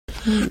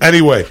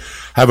Anyway,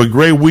 have a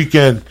great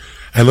weekend.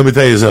 And let me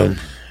tell you something.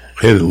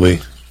 Hit it,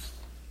 Lee.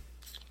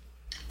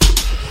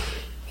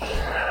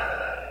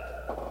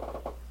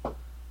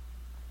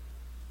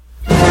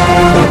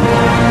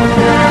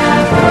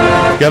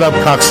 Get up,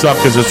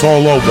 cocksuckers. It's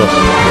all over.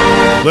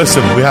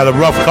 Listen, we had a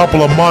rough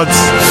couple of months.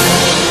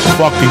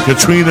 Fucking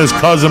Katrina's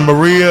cousin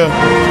Maria.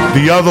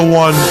 The other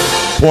one,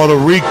 Puerto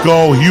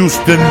Rico,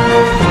 Houston,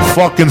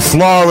 fucking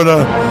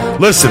Florida.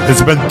 Listen,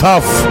 it's been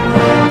tough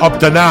up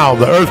to now.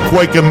 The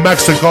earthquake in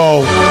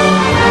Mexico.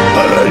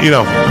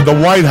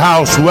 The White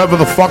House, whoever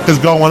the fuck is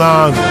going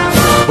on.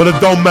 But it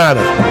don't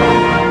matter.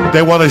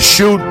 They want to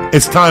shoot.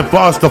 It's time for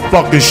us to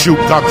fucking shoot,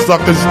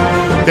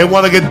 cocksuckers. They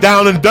want to get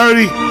down and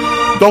dirty.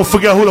 Don't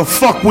forget who the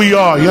fuck we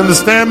are. You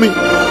understand me?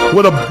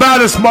 We're the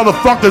baddest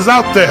motherfuckers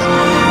out there.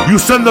 You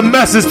send a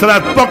message to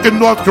that fucking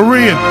North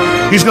Korean.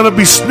 He's going to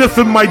be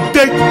sniffing my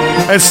dick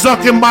and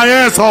sucking my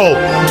asshole.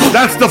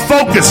 That's the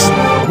focus.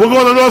 We're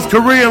going to North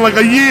Korea in like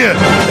a year.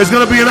 It's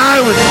going to be an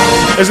island.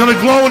 It's going to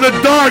glow in the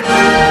dark.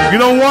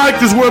 You know why?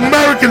 Because we're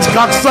Americans,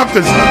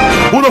 cocksuckers.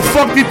 Who the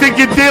fuck do you think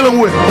you're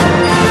dealing with?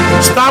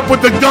 Stop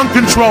with the gun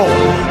control.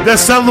 They're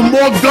selling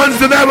more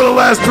guns than ever the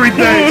last 3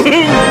 days.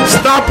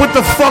 Stop with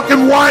the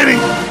fucking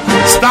whining.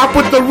 Stop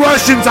with the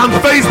Russians on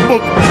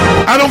Facebook.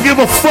 I don't give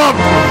a fuck.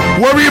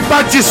 Worry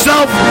about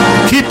yourself.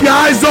 Keep your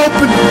eyes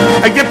open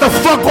and get the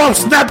fuck off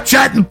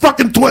Snapchat and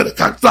fucking Twitter,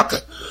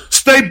 cocksucker.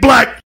 Stay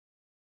black.